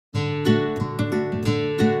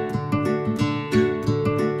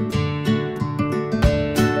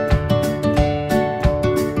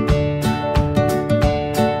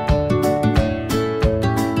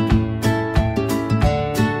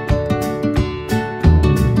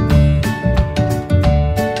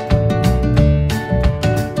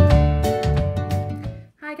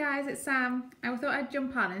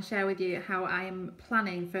jump on and share with you how I'm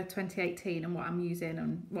planning for 2018 and what I'm using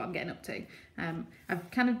and what I'm getting up to.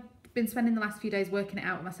 I've kind of been spending the last few days working it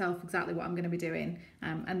out myself exactly what I'm going to be doing,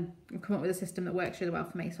 and I've come up with a system that works really well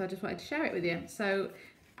for me, so I just wanted to share it with you. So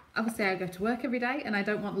obviously I go to work every day and I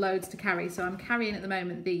don't want loads to carry, so I'm carrying at the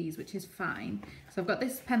moment these, which is fine. So I've got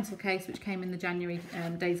this pencil case which came in the January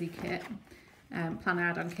Daisy kit, planner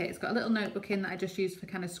add-on kit. It's got a little notebook in that I just use for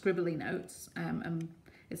kind of scribbly notes, and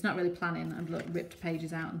it's not really planning. I've ripped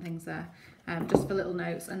pages out and things there, just for little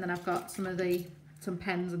notes. And then I've got some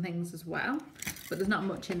pens and things as well, but there's not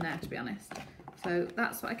much in there, to be honest. So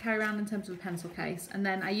that's what I carry around in terms of a pencil case. And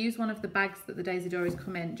then I use one of the bags that the Daisy Dories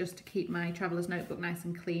come in just to keep my traveller's notebook nice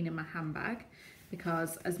and clean in my handbag,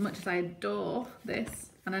 because as much as I adore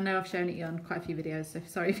this, and I know I've shown it you on quite a few videos, so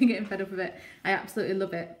sorry if you're getting fed up with it, I absolutely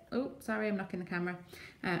love it. Oh, sorry, I'm knocking the camera.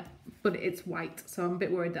 But it's white, so I'm a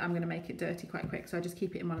bit worried that I'm going to make it dirty quite quick, so I just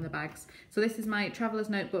keep it in one of the bags. So this is my traveller's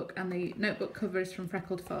notebook, and the notebook cover is from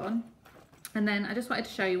Freckled Fawn. And then I just wanted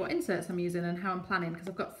to show you what inserts I'm using and how I'm planning, because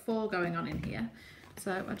I've got 4 going on in here.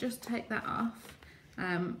 So I'll just take that off.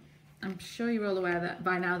 I'm sure you're all aware that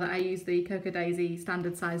by now that I use the Cocoa Daisy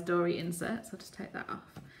standard size Dory insert, so I'll just take that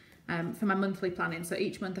off for my monthly planning. So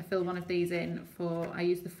each month I fill one of these in I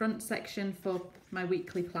use the front section for my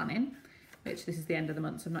weekly planning, which this is the end of the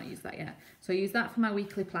month, so I've not used that yet. So I use that for my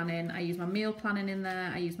weekly planning. I use my meal planning in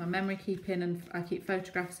there, I use my memory keeping, and I keep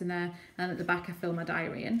photographs in there, and at the back I fill my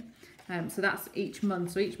diary in. So that's each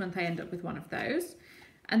month, so each month I end up with one of those.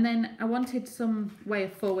 And then I wanted some way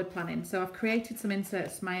of forward planning, so I've created some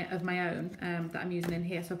inserts of my own that I'm using in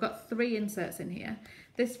here. So I've got 3 inserts in here.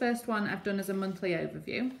 This first one I've done as a monthly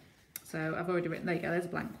overview, so I've already written, there you go, there's a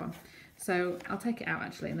blank one. So I'll take it out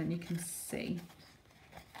actually and then you can see.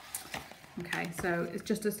 Okay, so it's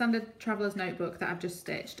just a standard traveller's notebook that I've just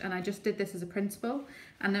stitched, and I just did this as a principle,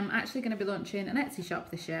 and I'm actually going to be launching an Etsy shop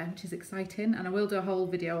this year, which is exciting, and I will do a whole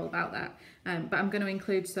video all about that, but I'm going to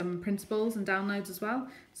include some principles and downloads as well.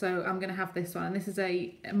 So I'm going to have this one, and this is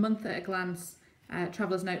a month at a glance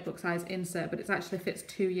traveller's notebook size insert, but it actually fits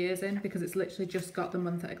 2 years in because it's literally just got the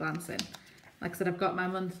month at a glance in. Like I said, I've got my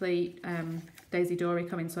monthly Daisy Dory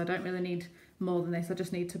coming, so I don't really need more than this. I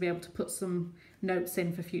just need to be able to put some notes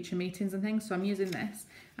in for future meetings and things, so I'm using this,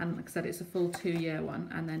 and like I said, it's a full 2-year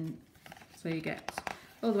one, and then so you get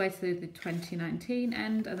all the way to the 2019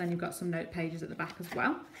 end, and then you've got some note pages at the back as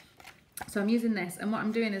well. So I'm using this, and what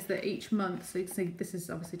I'm doing is that each month, so you can see this is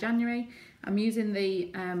obviously January, I'm using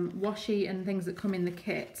the washi and things that come in the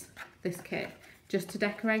kit, this kit, just to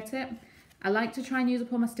decorate it. I like to try and use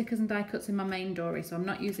up all my stickers and die cuts in my main dory, so I'm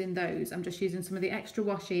not using those. I'm just using some of the extra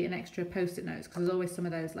washi and extra post-it notes, because there's always some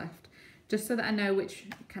of those left, just so that I know which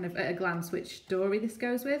kind of at a glance which dory this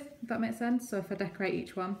goes with, if that makes sense. So if I decorate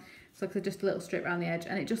each one, so like just a little strip around the edge,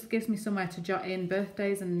 and it just gives me somewhere to jot in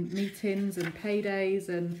birthdays and meetings and paydays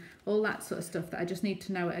and all that sort of stuff that I just need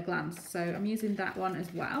to know at a glance. So I'm using that one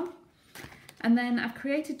as well. And then I've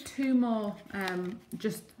created 2 more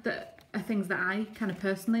just that are things that I kind of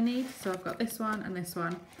personally need. So I've got this one and this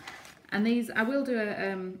one, and these I will do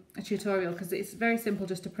a tutorial, because it's very simple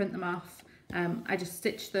just to print them off. I just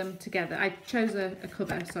stitch them together. I chose a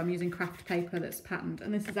cover, so I'm using craft paper that's patterned,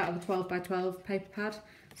 and this is out of a 12 by 12 paper pad,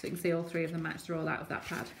 so you can see all 3 of them match. They're all out of that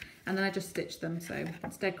pad, and then I just stitch them, so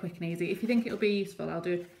it's dead quick and easy. If you think it'll be useful, I'll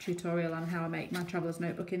do a tutorial on how I make my traveller's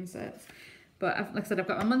notebook inserts. But like I said, I've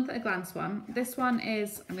got a month at a glance one. This one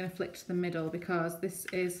is, I'm going to flick to the middle because this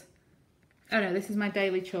is, oh no, this is my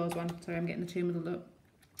daily chores one. Sorry, I'm getting the 2 muddled up.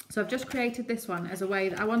 So I've just created this one as a way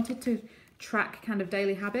that I wanted to track kind of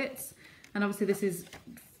daily habits, and obviously this is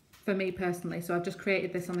for me personally, so I've just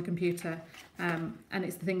created this on the computer, and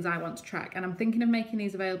it's the things I want to track, and I'm thinking of making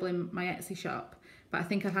these available in my Etsy shop, but I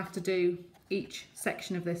think I'll have to do each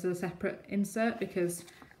section of this as a separate insert, because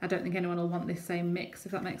I don't think anyone will want this same mix,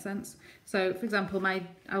 if that makes sense. So for example,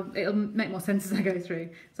 it'll make more sense as I go through.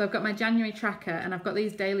 So I've got my January tracker, and I've got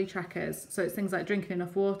these daily trackers. So it's things like drinking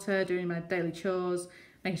enough water, doing my daily chores,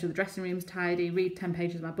 making sure the dressing room's tidy, read 10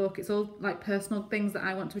 pages of my book. It's all like personal things that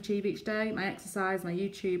I want to achieve each day, my exercise, my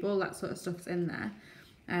YouTube, all that sort of stuff's in there,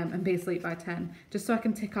 and be asleep by 10, just so I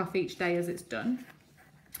can tick off each day as it's done.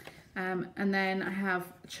 And then I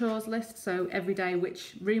have a chores list, so every day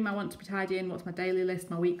which room I want to be tidying, what's my daily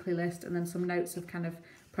list, my weekly list, and then some notes of kind of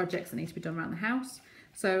projects that need to be done around the house.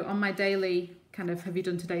 So on my daily kind of have you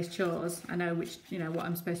done today's chores, I know which, you know, what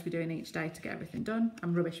I'm supposed to be doing each day to get everything done.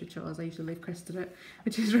 I'm rubbish with chores, I usually leave Chris to do it,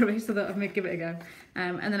 which is rubbish, so that I'll give it a go.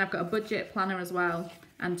 And then I've got a budget planner as well,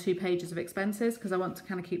 and 2 pages of expenses, because I want to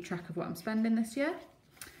kind of keep track of what I'm spending this year.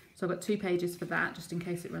 So I've got 2 pages for that, just in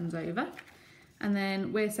case it runs over. And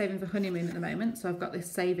then we're saving for honeymoon at the moment, so I've got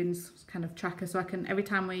this savings kind of tracker, so I can, every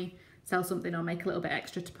time we sell something or make a little bit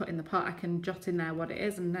extra to put in the pot, I can jot in there what it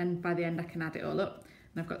is, and then by the end I can add it all up.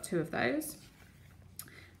 And I've got 2 of those.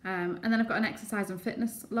 And then I've got an exercise and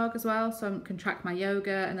fitness log as well, so I can track my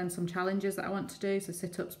yoga and then some challenges that I want to do, so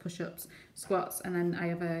sit-ups, push-ups, squats, and then I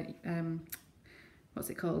have a, what's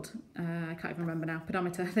it called? I can't even remember now,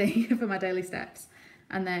 pedometer thing for my daily steps.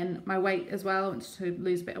 And then my weight as well, I want to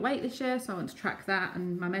lose a bit of weight this year, so I want to track that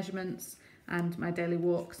and my measurements and my daily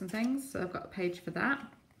walks and things, so I've got a page for that.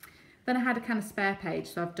 Then I had a kind of spare page,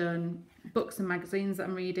 so I've done books and magazines that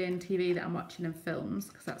I'm reading, TV that I'm watching, and films,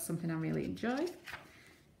 because that's something I really enjoy.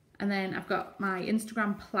 And then I've got my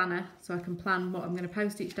Instagram planner, so I can plan what I'm going to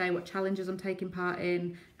post each day, what challenges I'm taking part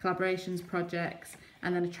in, collaborations, projects,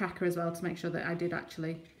 and then a tracker as well to make sure that I did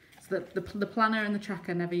actually. So that the planner and the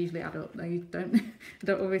tracker never usually add up. They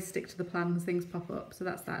don't always stick to the plans, things pop up, so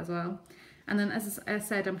that's that as well. And then as I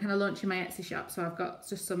said, I'm kind of launching my Etsy shop, so I've got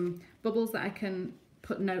just some bubbles that I can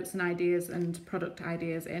put notes and ideas and product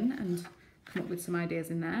ideas in and come up with some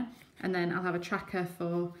ideas in there. And then I'll have a tracker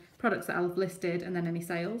for products that I've listed and then any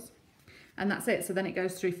sales. And that's it, so then it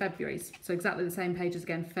goes through February. So exactly the same pages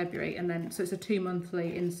again for February, and then so it's a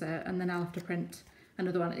 2-monthly insert, and then I'll have to print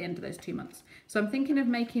another one at the end of those 2 months. So I'm thinking of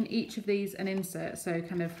making each of these an insert, so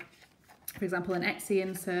kind of, for example, an Etsy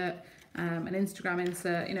insert, an Instagram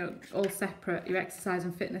insert, you know, all separate, your exercise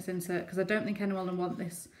and fitness insert, because I don't think anyone will want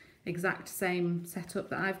this exact same setup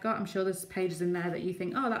that I've got. I'm sure there's pages in there that you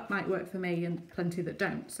think, oh, that might work for me, and plenty that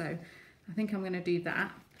don't. So I think I'm going to do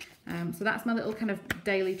that. So that's my little kind of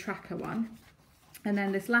daily tracker one. And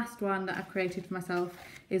then this last one that I've created for myself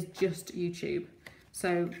is just YouTube.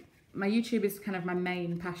 So my YouTube is kind of my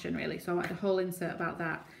main passion really, so I wanted a whole insert about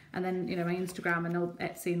that. And then, you know, my Instagram and all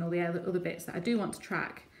Etsy and all the other bits that I do want to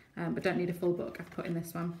track, but don't need a full book, I've put in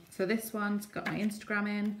this one. So this one's got my Instagram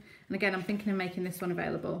in, and again I'm thinking of making this one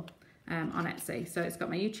available on Etsy. So it's got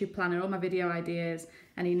my YouTube planner, all my video ideas,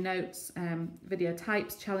 any notes, video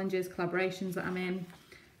types, challenges, collaborations that I'm in,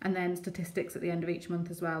 and then statistics at the end of each month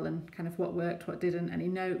as well, and kind of what worked, what didn't, any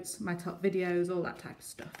notes, my top videos, all that type of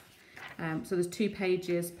stuff. So there's 2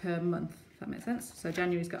 pages per month, if that makes sense. So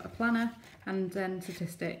January's got a planner and then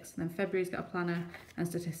statistics, and then February's got a planner and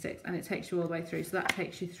statistics, and it takes you all the way through. So that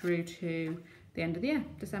takes you through to the end of the year,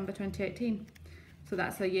 December 2018. So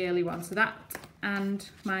that's a yearly one. So that and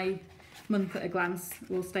my month at a glance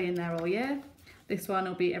will stay in there all year. This one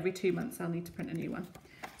will be every 2 months, I'll need to print a new one.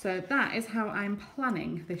 So that is how I'm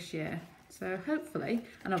planning this year. So hopefully,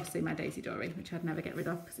 and obviously my Daisy Dory, which I'd never get rid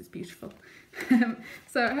of because it's beautiful.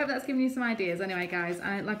 So I hope that's given you some ideas. Anyway, guys,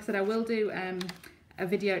 like I said, I will do a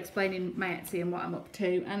video explaining my Etsy and what I'm up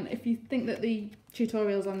to. And if you think that the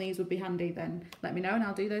tutorials on these would be handy, then let me know and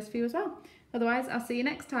I'll do those for you as well. Otherwise, I'll see you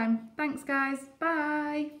next time. Thanks, guys.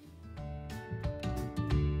 Bye.